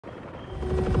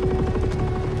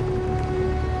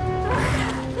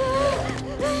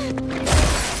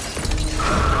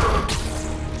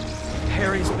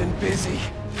Barry's been busy.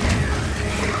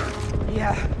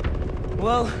 Yeah.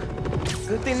 Well,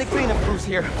 good thing the cleanup crew's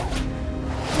here.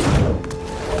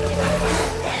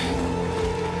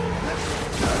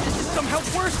 This is somehow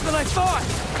worse than I thought!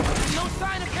 No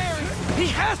sign of Barry! He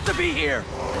has to be here!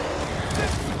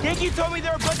 Yankee told me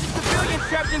there were a bunch of civilians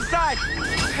trapped inside.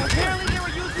 Apparently they were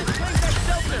using this place as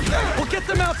shelter. We'll get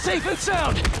them out safe and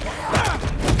sound!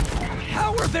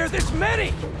 How are there this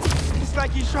many? It's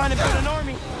like he's trying to build an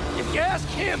army. If you ask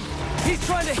him, he's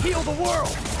trying to heal the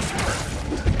world.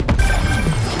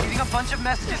 Getting a bunch of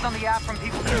messages on the app from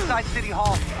people inside City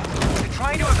Hall. They're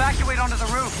trying to evacuate onto the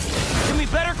roof. Then we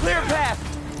better clear a path.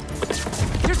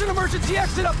 There's an emergency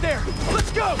exit up there.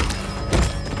 Let's go!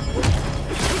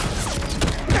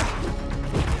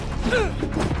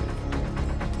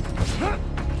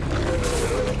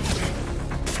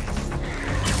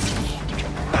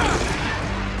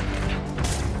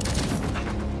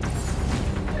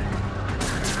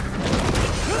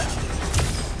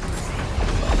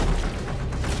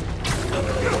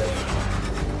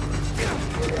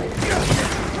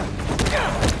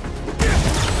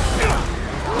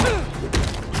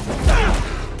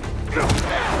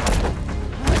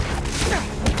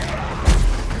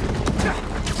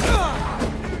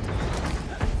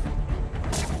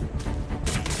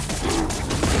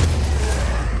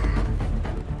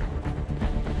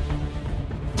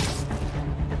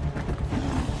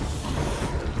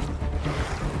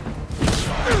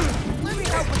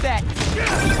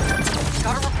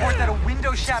 Got a report that a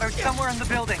window shattered somewhere in the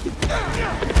building.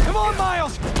 Come on,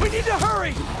 Miles! We need to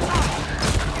hurry! I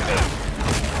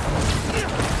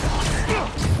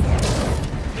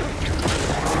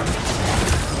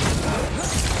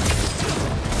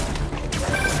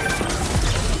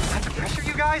have to pressure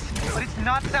you guys, but it's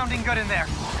not sounding good in there.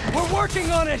 We're working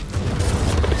on it!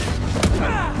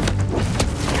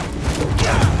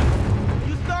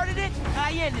 You started it,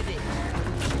 I ended it.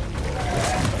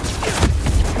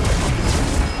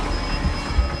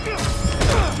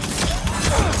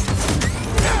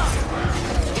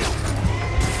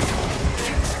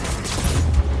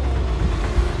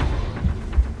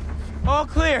 All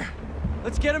clear.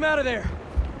 Let's get him out of there.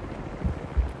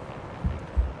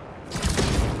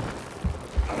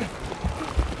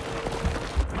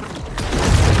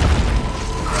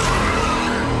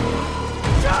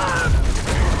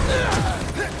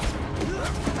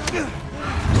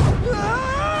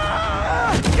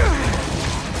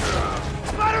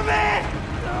 Spider-Man!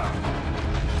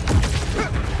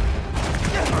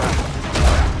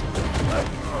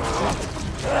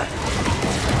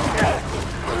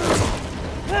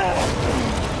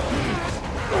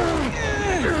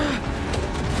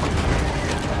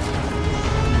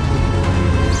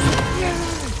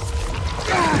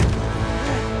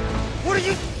 What are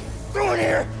you doing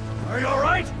here? Are you all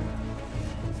right?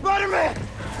 Spider-Man!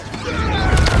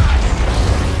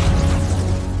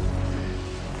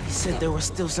 He said there was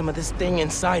still some of this thing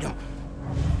inside him.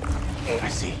 I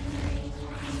see.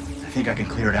 I think I can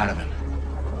clear it out of him.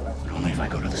 But only if I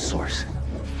go to the source.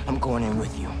 I'm going in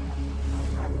with you.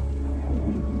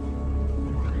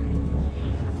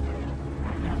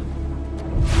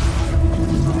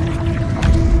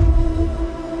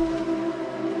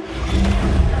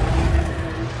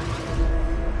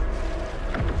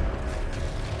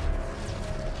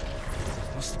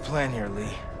 What's the plan here, Lee?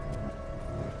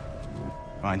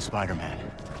 Find Spider-Man.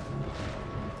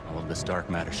 All of this dark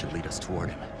matter should lead us toward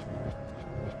him.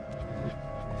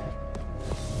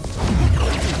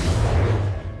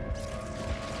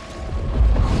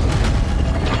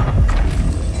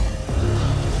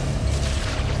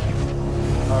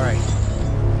 All right.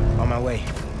 On my way.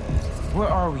 Where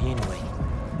are we anyway?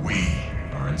 We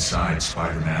are inside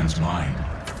Spider-Man's mind.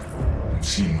 We've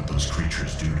seen what those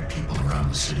creatures do to people around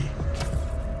the city.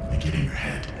 They get in your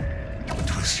head,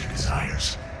 twist your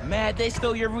desires. Mad they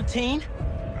stole your routine?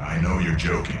 I know you're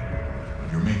joking.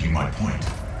 You're making my point.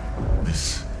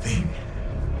 This thing,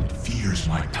 it fears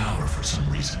my power for some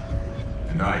reason.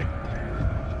 And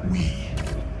we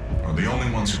are the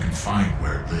only ones who can find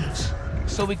where it lives.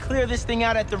 So we clear this thing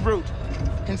out at the root.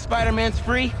 And Spider-Man's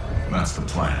free? That's the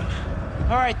plan.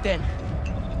 All right then.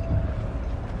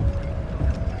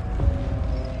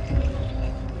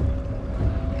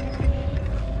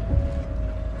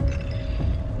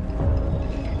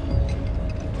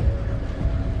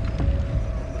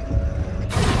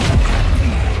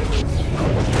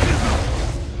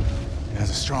 It has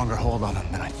a stronger hold on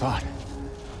him than I thought.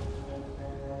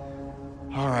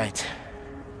 All right.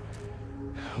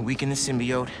 Weaken the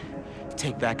symbiote,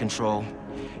 take back control,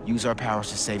 use our powers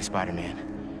to save Spider-Man.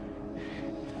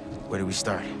 Where do we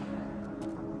start?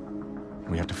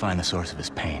 We have to find the source of his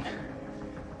pain.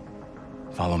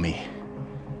 Follow me.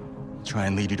 Try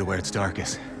and lead you to where it's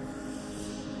darkest.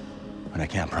 But I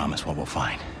can't promise what we'll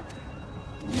find.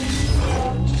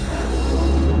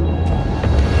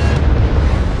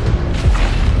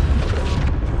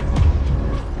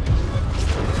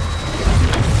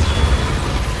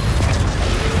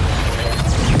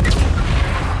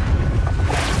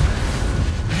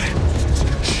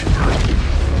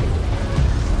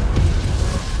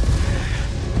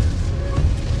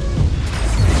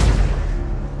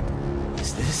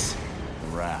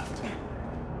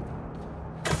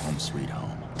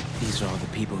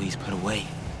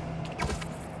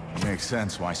 Makes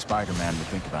sense why Spider-Man would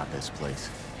think about this place.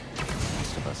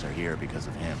 Most of us are here because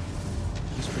of him.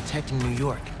 He's protecting New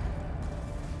York.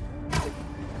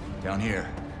 Down here,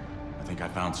 I think I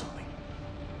found something.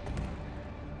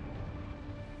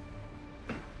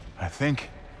 I think...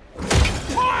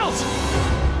 Miles!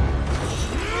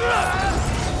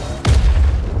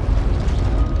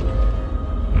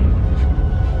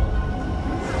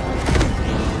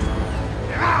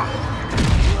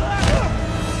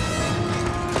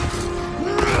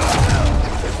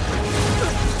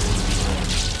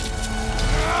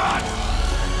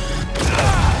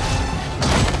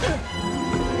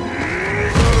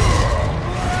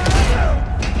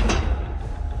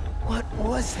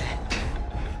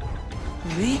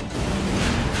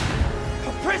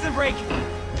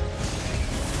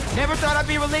 Never thought I'd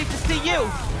be relieved to see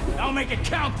you! I'll make it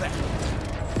count then!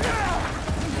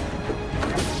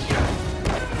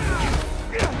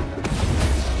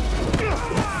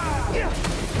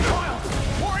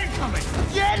 More incoming!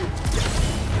 Yen!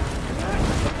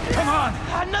 Come on!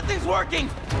 Nothing's working!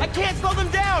 I can't slow them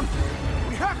down!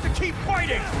 We have to keep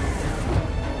fighting!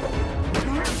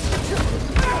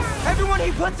 Everyone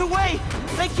he puts away!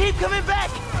 They keep coming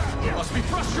back! Must be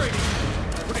frustrating!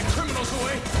 Putting criminals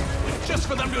away, just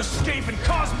for them to escape and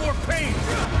cause more pain!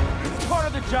 It's part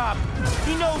of the job.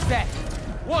 He knows that.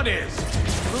 What is?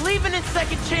 Believing in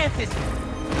second chances.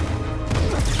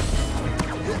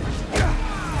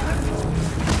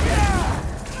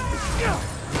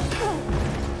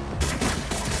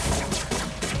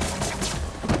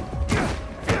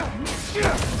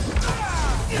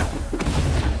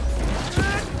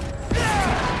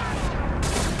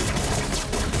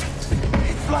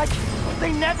 It's like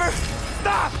they never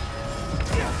stop!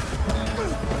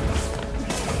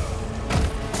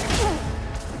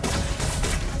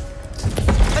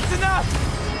 That's enough!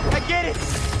 I get it!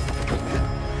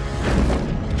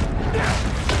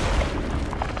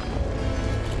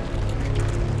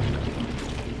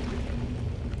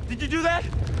 Did you do that?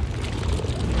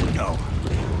 No.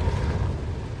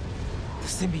 The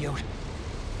symbiote.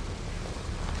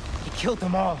 He killed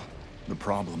them all. The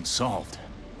problem's solved.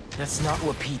 That's not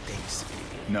what Pete thinks.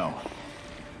 No.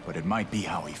 But it might be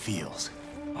how he feels.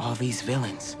 All these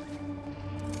villains.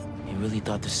 He really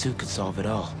thought the suit could solve it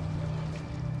all.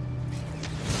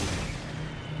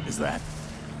 Is that...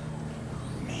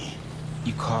 me?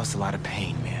 You caused a lot of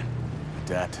pain, man. A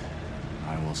debt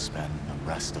I will spend the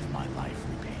rest of my life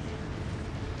repaying.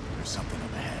 There's something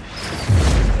up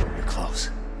ahead. You're close.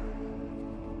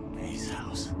 May's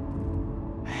house.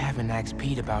 I haven't asked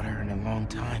Pete about her in a long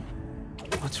time.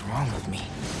 What's wrong with me?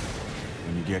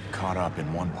 When you get caught up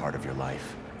in one part of your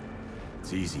life,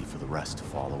 it's easy for the rest to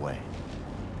fall away.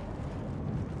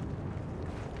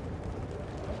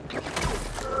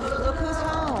 Look who's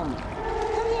home.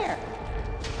 Come here.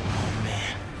 Oh,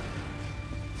 man.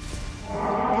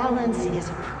 Balance is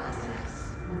a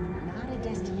process, not a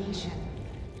destination.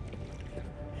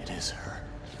 It is her.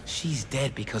 She's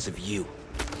dead because of you.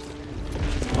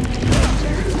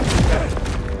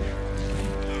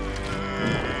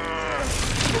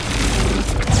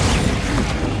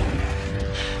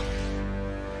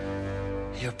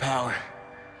 Your power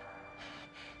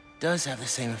does have the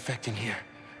same effect in here.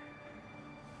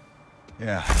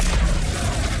 Yeah.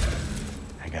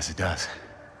 I guess it does.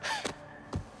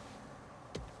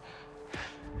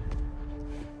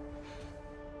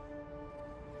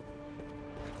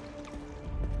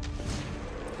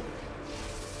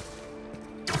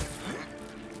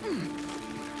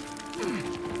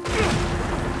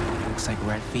 Looks like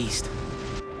we're at feast.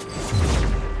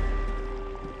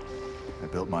 I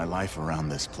built my life around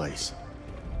this place.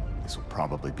 This will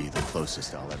probably be the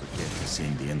closest I'll ever get to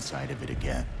seeing the inside of it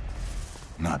again.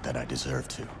 Not that I deserve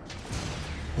to.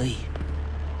 Lee,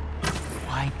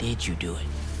 why did you do it?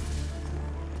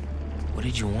 What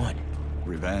did you want?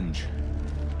 Revenge.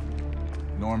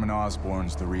 Norman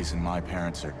Osborn's the reason my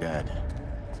parents are dead.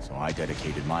 So I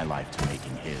dedicated my life to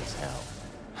making his hell.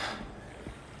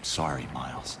 Sorry,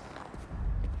 Miles.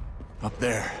 Up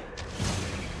there.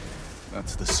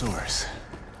 That's the source.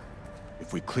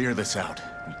 If we clear this out,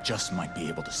 we just might be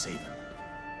able to save him.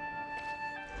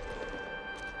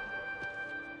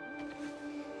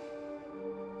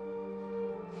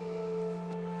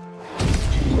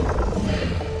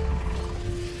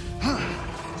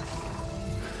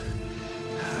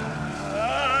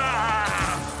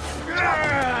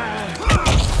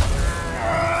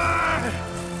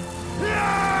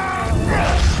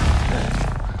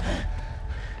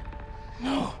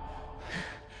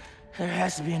 There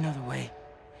has to be another way.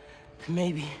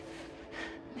 Maybe...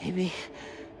 We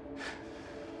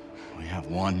have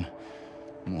one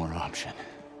more option.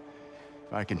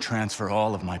 If I can transfer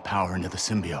all of my power into the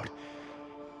symbiote,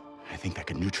 I think I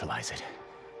can neutralize it.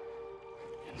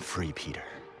 And free Peter.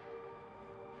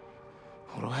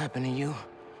 What'll happen to you?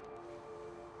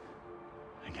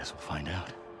 I guess we'll find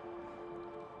out.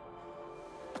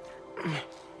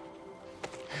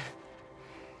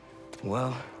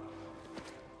 Well...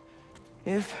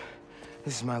 if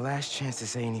this is my last chance to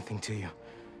say anything to you.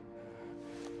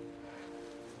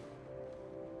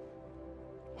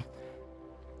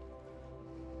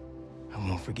 I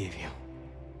won't forgive you.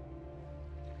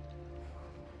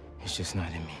 It's just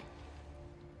not in me.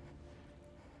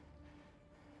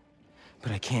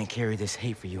 But I can't carry this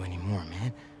hate for you anymore,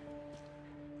 man.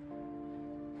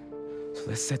 So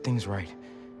let's set things right.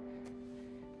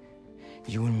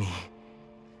 You and me.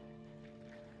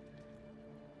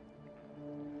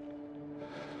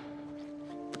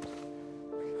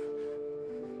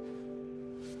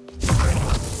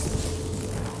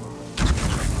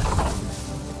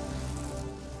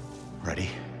 Ready?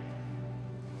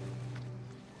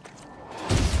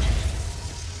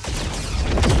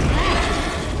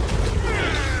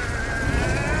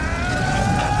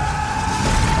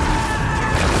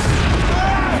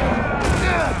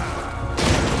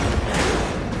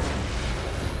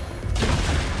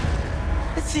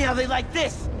 Let's see how they like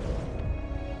this.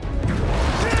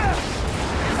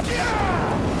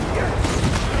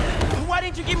 Why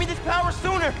didn't you give me this power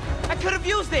sooner? I could have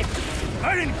used it.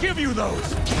 I didn't give you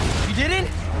those! You didn't?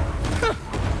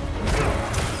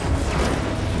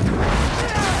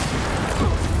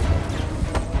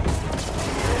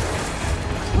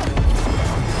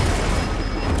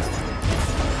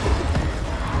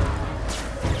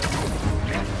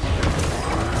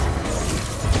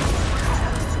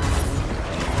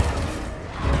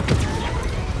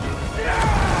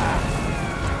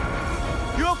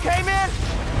 You okay, man?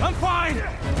 I'm fine!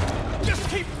 Just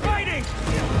keep fighting!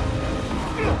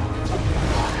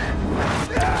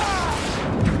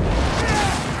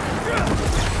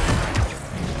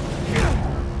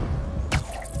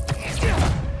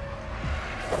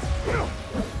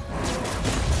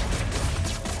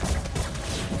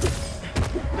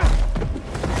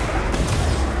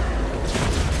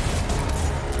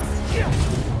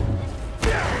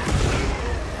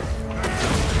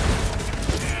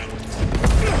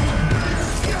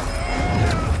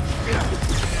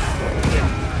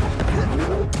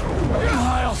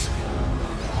 Miles!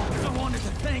 I wanted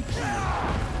to thank you.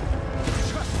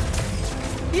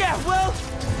 Yeah, well,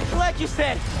 like you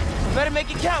said, better make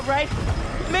it count, right?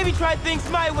 Maybe try things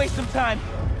my way sometime.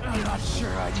 I'm not sure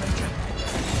I'd make a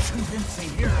convincing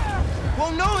hero.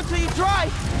 Won't know until you try.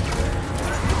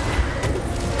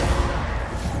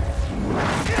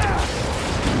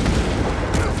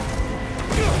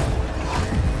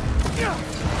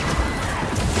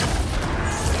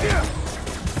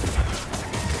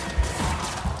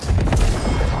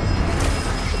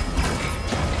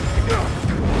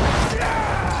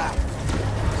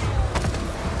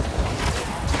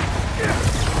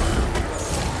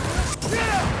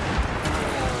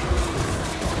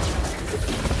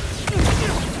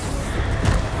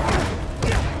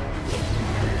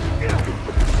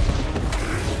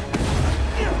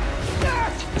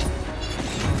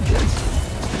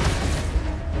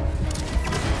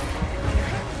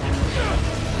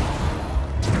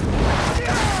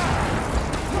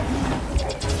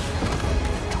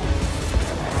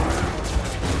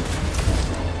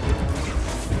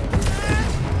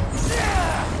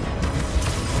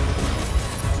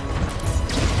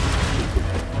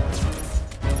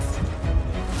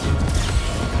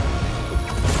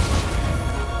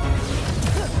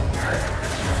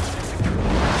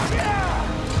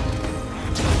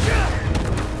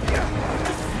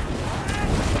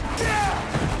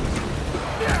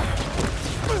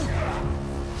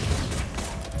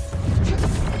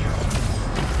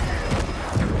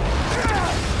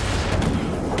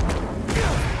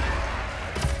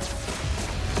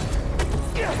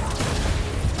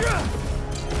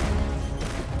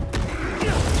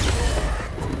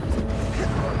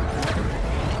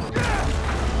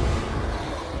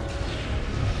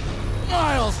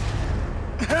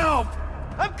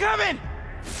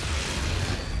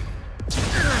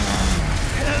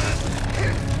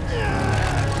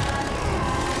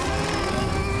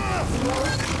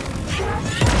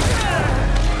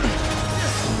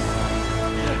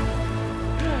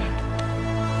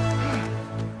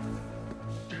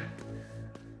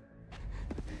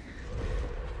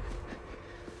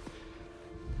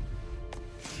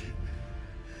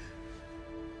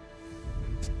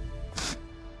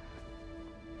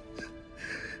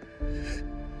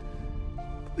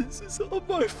 This is all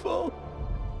my fault.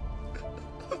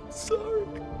 I'm sorry.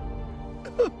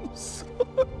 I'm sorry.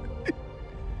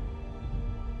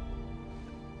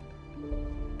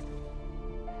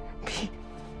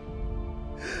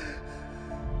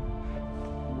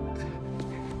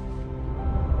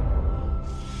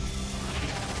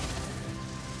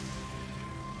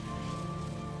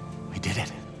 We did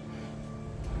it.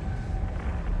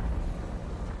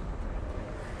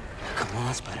 Come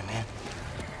on, Spider-Man.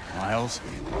 Miles?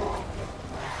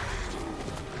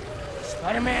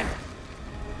 Spider-Man!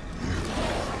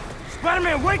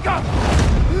 Spider-Man, wake up!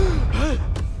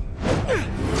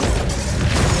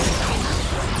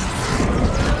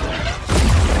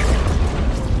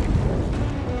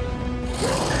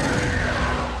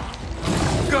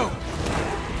 Go!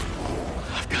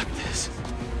 I've got this.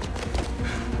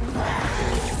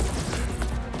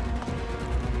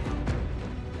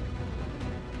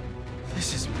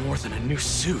 This is more than a new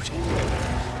suit.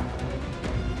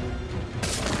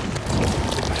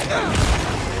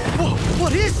 Whoa,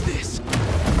 what is this?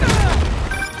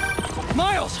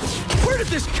 Miles, where did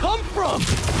this come from?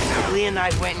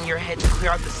 Leonide went in your head to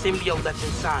clear out the symbiote left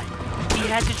inside. He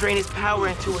had to drain his power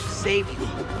into it to save you.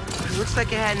 It looks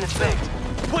like it had an effect.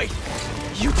 Wait,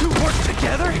 you two work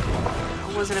together?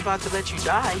 I wasn't about to let you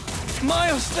die.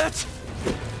 Miles, that's...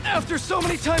 After so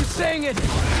many times saying it,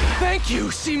 thank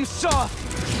you seems soft.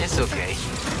 It's okay.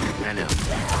 I know.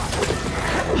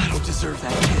 I don't deserve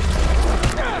that kid.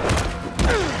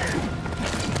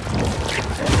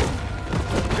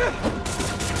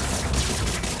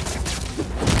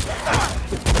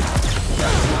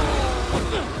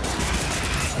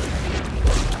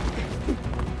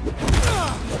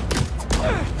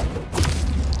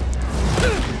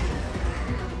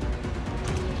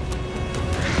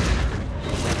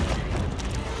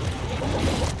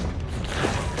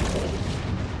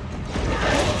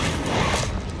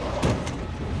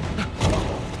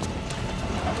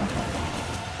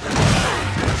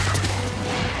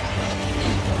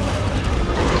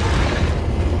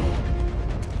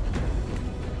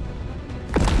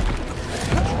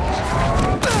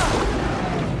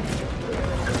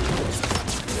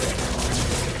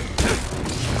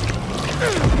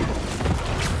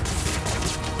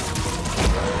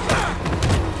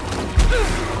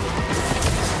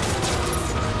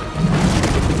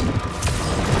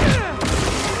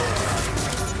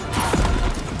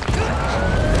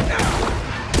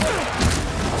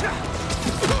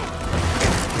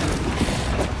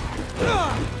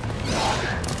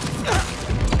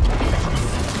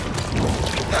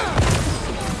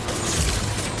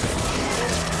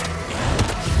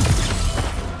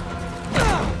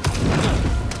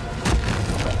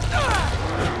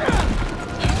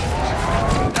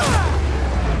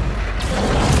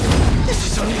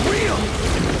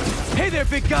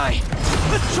 Big guy,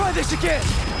 let's try this again!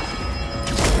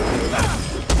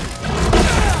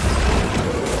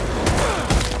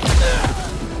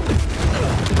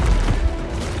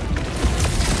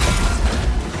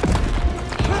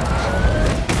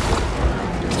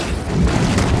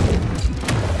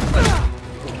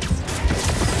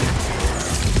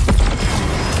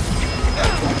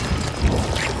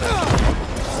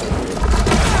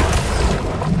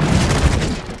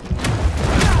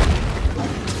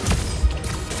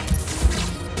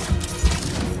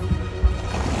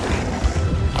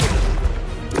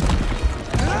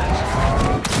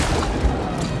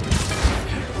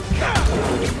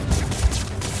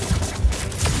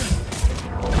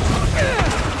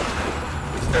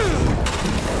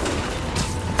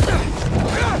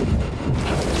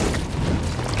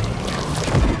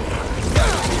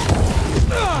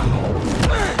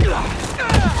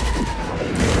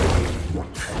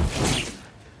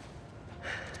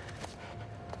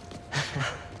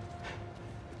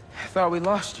 I thought we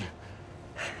lost you.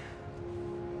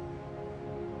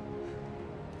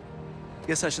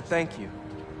 Guess I should thank you.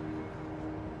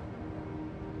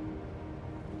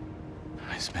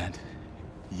 I spent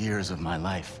years of my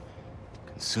life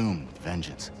consumed with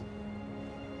vengeance.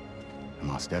 I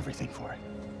lost everything for it.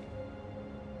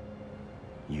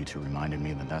 You two reminded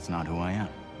me that that's not who I am.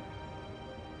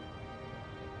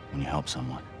 When you help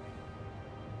someone,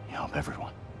 you help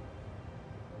everyone.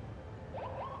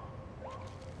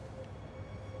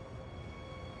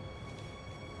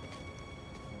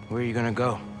 Where are you gonna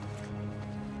go?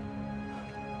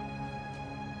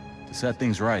 To set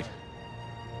things right.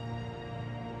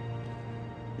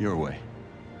 Your way.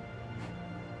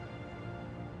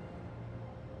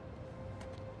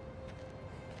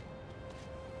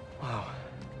 Wow.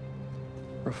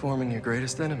 Reforming your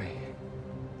greatest enemy.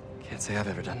 Can't say I've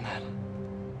ever done that.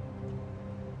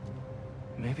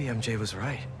 Maybe MJ was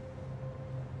right.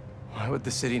 Why would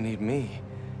the city need me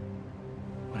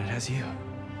when it has you?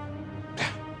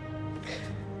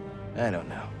 I don't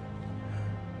know.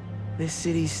 This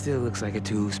city still looks like a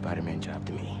Spider-Man job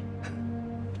to me.